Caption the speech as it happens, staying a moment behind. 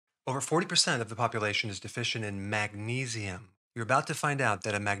Over 40% of the population is deficient in magnesium. You're about to find out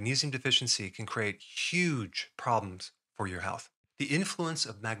that a magnesium deficiency can create huge problems for your health. The influence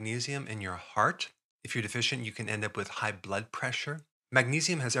of magnesium in your heart, if you're deficient, you can end up with high blood pressure.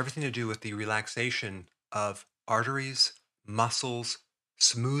 Magnesium has everything to do with the relaxation of arteries, muscles,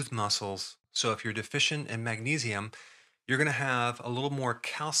 smooth muscles. So if you're deficient in magnesium, you're going to have a little more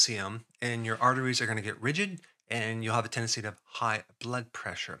calcium and your arteries are going to get rigid and you'll have a tendency to have high blood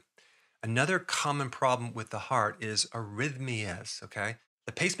pressure. Another common problem with the heart is arrhythmias, okay?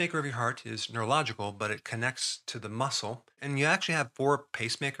 The pacemaker of your heart is neurological, but it connects to the muscle. And you actually have four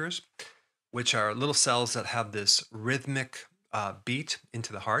pacemakers, which are little cells that have this rhythmic beat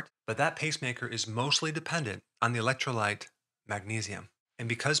into the heart. But that pacemaker is mostly dependent on the electrolyte magnesium. And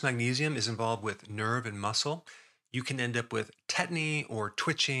because magnesium is involved with nerve and muscle, you can end up with tetany or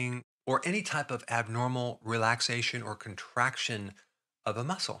twitching or any type of abnormal relaxation or contraction of a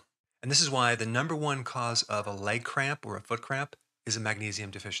muscle. And this is why the number one cause of a leg cramp or a foot cramp is a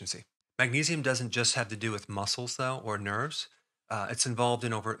magnesium deficiency. Magnesium doesn't just have to do with muscles, though, or nerves. It's involved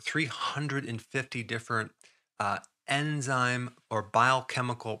in over 350 different uh, enzyme or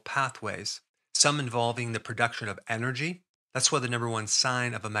biochemical pathways, some involving the production of energy. That's why the number one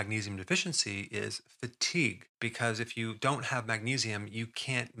sign of a magnesium deficiency is fatigue, because if you don't have magnesium, you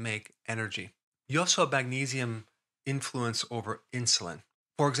can't make energy. You also have magnesium influence over insulin.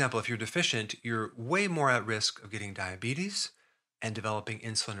 For example, if you're deficient, you're way more at risk of getting diabetes and developing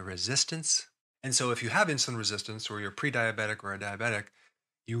insulin resistance. And so, if you have insulin resistance or you're pre diabetic or a diabetic,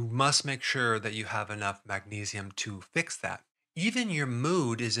 you must make sure that you have enough magnesium to fix that. Even your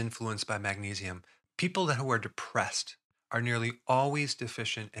mood is influenced by magnesium. People who are depressed are nearly always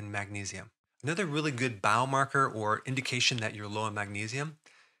deficient in magnesium. Another really good biomarker or indication that you're low in magnesium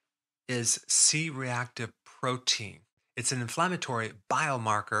is C reactive protein. It's an inflammatory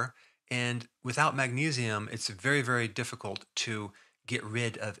biomarker, and without magnesium, it's very, very difficult to get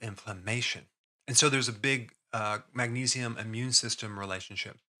rid of inflammation. And so there's a big magnesium immune system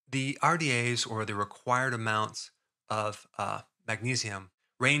relationship. The RDAs, or the required amounts of magnesium,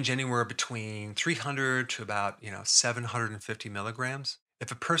 range anywhere between 300 to about 750 milligrams.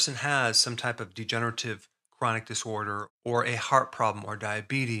 If a person has some type of degenerative chronic disorder or a heart problem or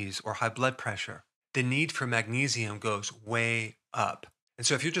diabetes or high blood pressure, the need for magnesium goes way up. And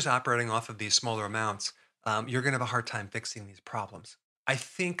so if you're just operating off of these smaller amounts, you're going to have a hard time fixing these problems. I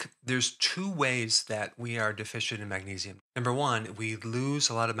think there's two ways that we are deficient in magnesium. Number one, we lose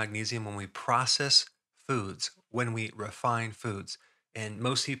a lot of magnesium when we process foods, when we refine foods. And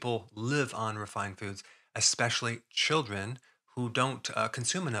most people live on refined foods, especially children who don't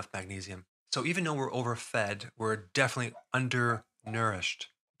consume enough magnesium. So even though we're overfed, we're definitely undernourished.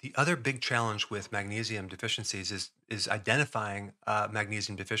 The other big challenge with magnesium deficiencies is identifying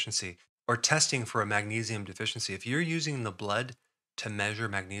magnesium deficiency or testing for a magnesium deficiency. If you're using the blood to measure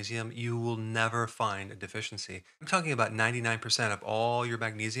magnesium, you will never find a deficiency. I'm talking about 99% of all your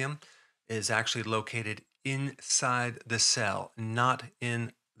magnesium is actually located inside the cell, not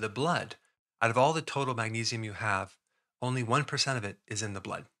in the blood. Out of all the total magnesium you have, only 1% of it is in the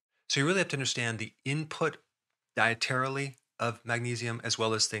blood. So you really have to understand the input dietarily of magnesium as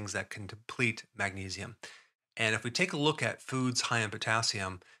well as things that can deplete magnesium. And if we take a look at foods high in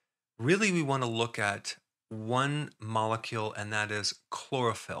potassium, really we want to look at one molecule, and that is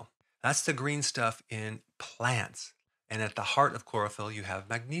chlorophyll. That's the green stuff in plants. And at the heart of chlorophyll, you have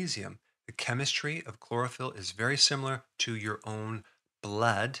magnesium. The chemistry of chlorophyll is very similar to your own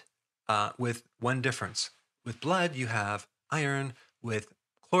blood, with one difference. With blood, you have iron. With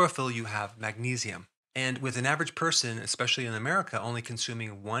chlorophyll, you have magnesium. And with an average person, especially in America, only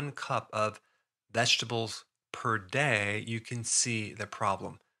consuming 1 cup of vegetables per day, you can see the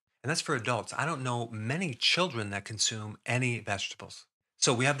problem. And that's for adults. I don't know many children that consume any vegetables.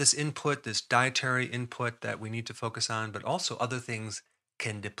 So we have this input, this dietary input that we need to focus on, but also other things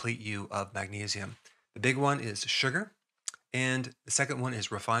can deplete you of magnesium. The big one is sugar, and the second one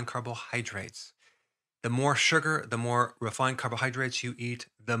is refined carbohydrates. The more sugar, the more refined carbohydrates you eat,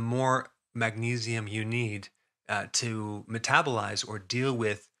 the more magnesium you need to metabolize or deal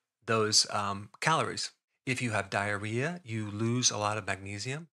with those calories. If you have diarrhea, you lose a lot of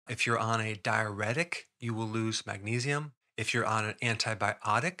magnesium. If you're on a diuretic, you will lose magnesium. If you're on an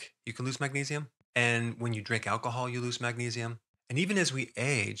antibiotic, you can lose magnesium. And when you drink alcohol, you lose magnesium. And even as we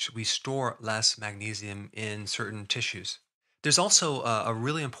age, we store less magnesium in certain tissues. There's also a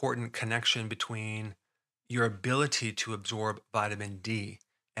really important connection between your ability to absorb vitamin D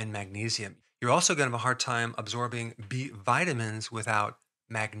and magnesium. You're also going to have a hard time absorbing B vitamins without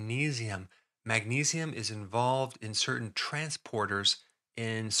magnesium. Magnesium is involved in certain transporters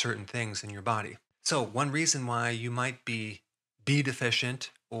in certain things in your body. So, one reason why you might be B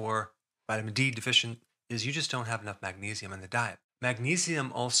deficient or vitamin D deficient is you just don't have enough magnesium in the diet.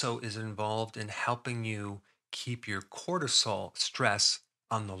 Magnesium also is involved in helping you keep your cortisol stress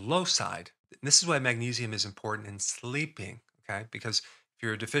on the low side. This is why magnesium is important in sleeping, okay? Because if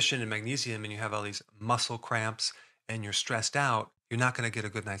you're deficient in magnesium and you have all these muscle cramps and you're stressed out, you're not going to get a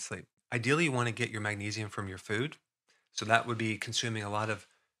good night's sleep. Ideally, you want to get your magnesium from your food. So that would be consuming a lot of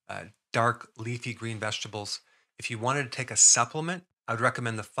dark leafy green vegetables. If you wanted to take a supplement, I would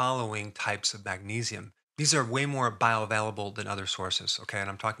recommend the following types of magnesium. These are way more bioavailable than other sources, okay? And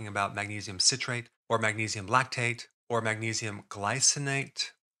I'm talking about magnesium citrate or magnesium lactate or magnesium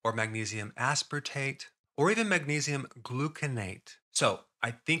glycinate or magnesium aspartate or even magnesium gluconate. So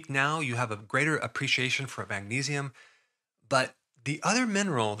I think now you have a greater appreciation for magnesium, but the other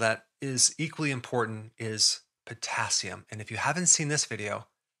mineral that is equally important is potassium. And if you haven't seen this video,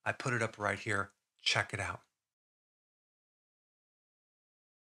 I put it up right here. Check it out.